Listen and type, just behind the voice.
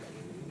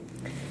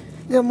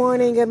Good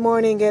morning, good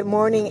morning, good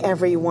morning,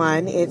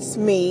 everyone. It's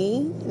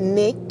me,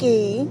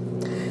 Nikki,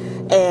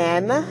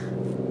 and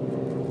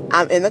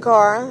I'm in the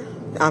car.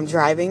 I'm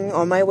driving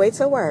on my way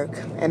to work,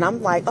 and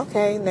I'm like,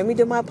 okay, let me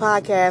do my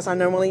podcast. I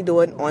normally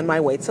do it on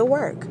my way to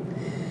work.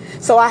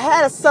 So I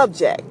had a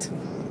subject.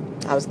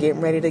 I was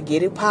getting ready to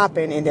get it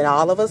popping, and then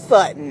all of a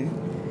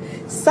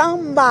sudden,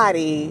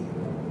 somebody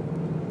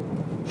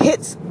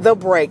hits the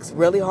brakes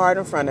really hard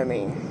in front of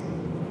me.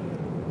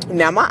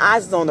 Now, my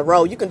eyes is on the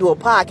road. You can do a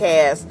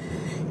podcast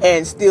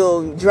and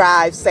still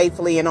drive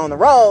safely and on the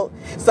road.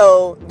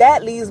 So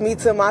that leads me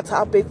to my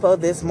topic for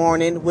this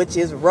morning, which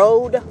is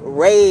road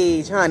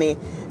rage, honey.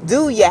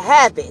 Do you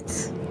have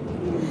it?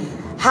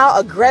 How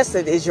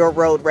aggressive is your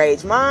road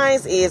rage?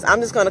 Mine is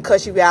I'm just going to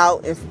cuss you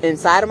out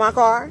inside of my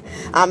car.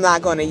 I'm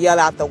not going to yell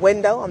out the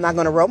window. I'm not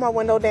going to roll my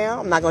window down.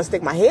 I'm not going to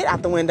stick my head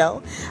out the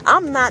window.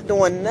 I'm not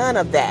doing none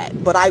of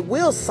that. But I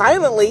will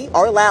silently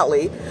or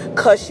loudly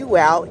cuss you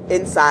out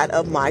inside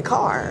of my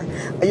car.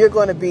 You're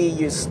going to be,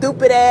 you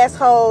stupid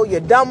asshole, you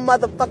dumb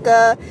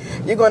motherfucker.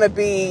 You're going to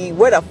be,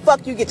 where the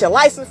fuck you get your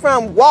license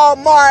from?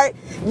 Walmart.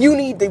 You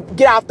need to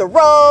get off the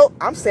road.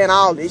 I'm saying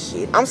all this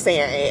shit. I'm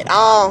saying it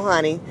all,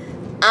 honey.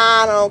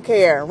 I don't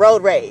care.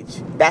 Road rage.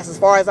 That's as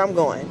far as I'm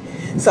going.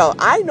 So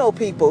I know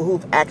people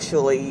who've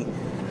actually,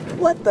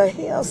 what the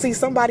hell? See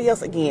somebody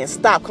else again.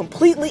 Stop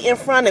completely in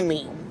front of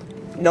me.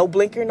 No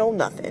blinker, no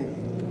nothing.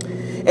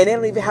 And they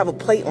don't even have a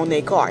plate on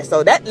their car.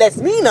 So that lets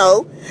me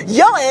know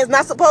your ass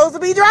not supposed to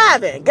be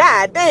driving.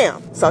 God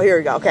damn. So here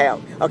we go. Okay.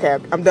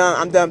 I'm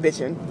done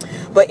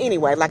bitching. But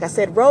anyway, like I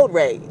said, road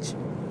rage.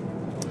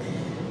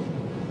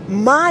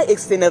 My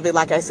extent of it,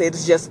 like I said,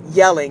 is just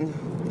yelling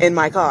in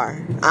my car.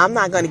 I'm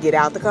not going to get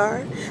out the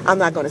car. I'm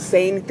not going to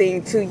say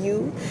anything to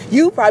you.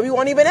 You probably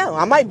won't even know.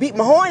 I might beat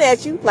my horn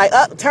at you, like,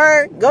 up,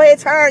 turn, go ahead,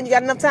 turn. You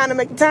got enough time to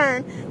make the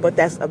turn. But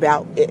that's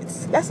about it.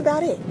 That's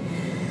about it.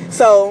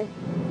 So,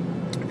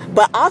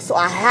 but also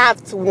I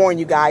have to warn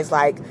you guys,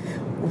 like,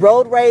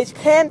 road rage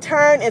can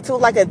turn into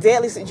like a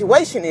deadly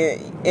situation,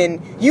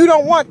 and you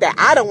don't want that.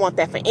 I don't want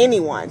that for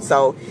anyone.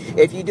 So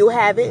if you do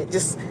have it,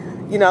 just,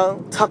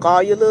 tuck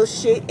all your little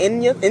shit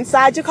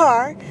inside your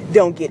car.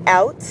 Don't get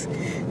out.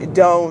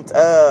 Don't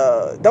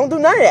do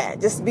none of that.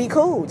 Just be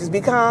cool. Just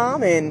be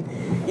calm and,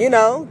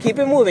 keep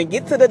it moving.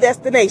 Get to the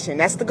destination.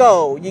 That's the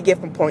goal. You get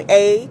from point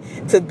A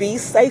to B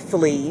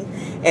safely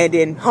and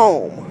then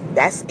home.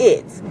 That's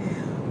it.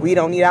 We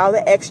don't need all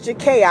the extra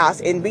chaos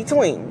in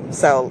between.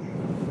 So,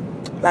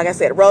 like I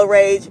said, road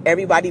rage,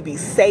 everybody be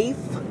safe.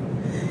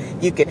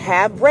 You can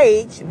have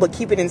rage, but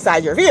keep it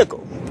inside your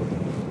vehicle.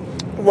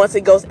 Once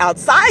it goes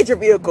outside your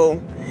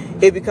vehicle,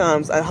 it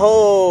becomes a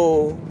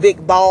whole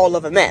big ball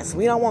of a mess.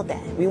 We don't want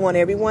that.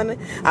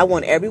 I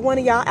want every one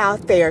of y'all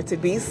out there to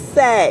be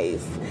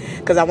safe,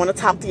 because I want to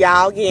talk to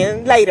y'all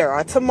again later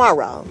or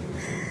tomorrow.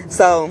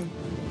 So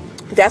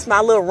that's my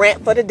little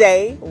rant for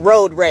today.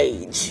 Road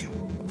rage.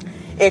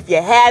 If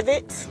you have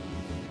it,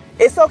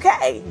 it's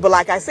okay. But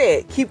like I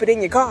said, keep it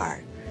in your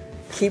car.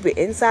 Keep it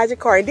inside your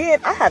car. And then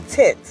I have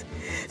tents.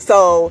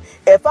 So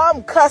if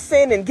I'm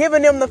cussing and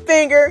giving them the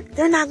finger,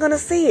 they're not going to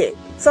see it.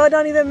 So it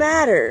don't even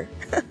matter.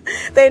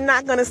 They're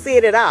not going to see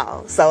it at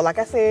all. So like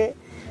I said,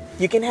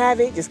 you can have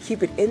it. Just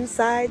keep it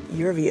inside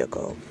your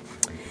vehicle.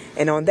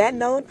 And on that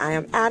note, I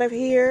am out of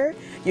here.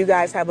 You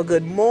guys have a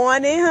good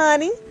morning,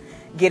 honey.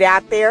 Get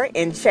out there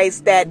and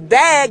chase that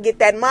bag. Get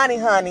that money,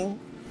 honey.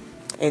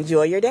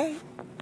 Enjoy your day.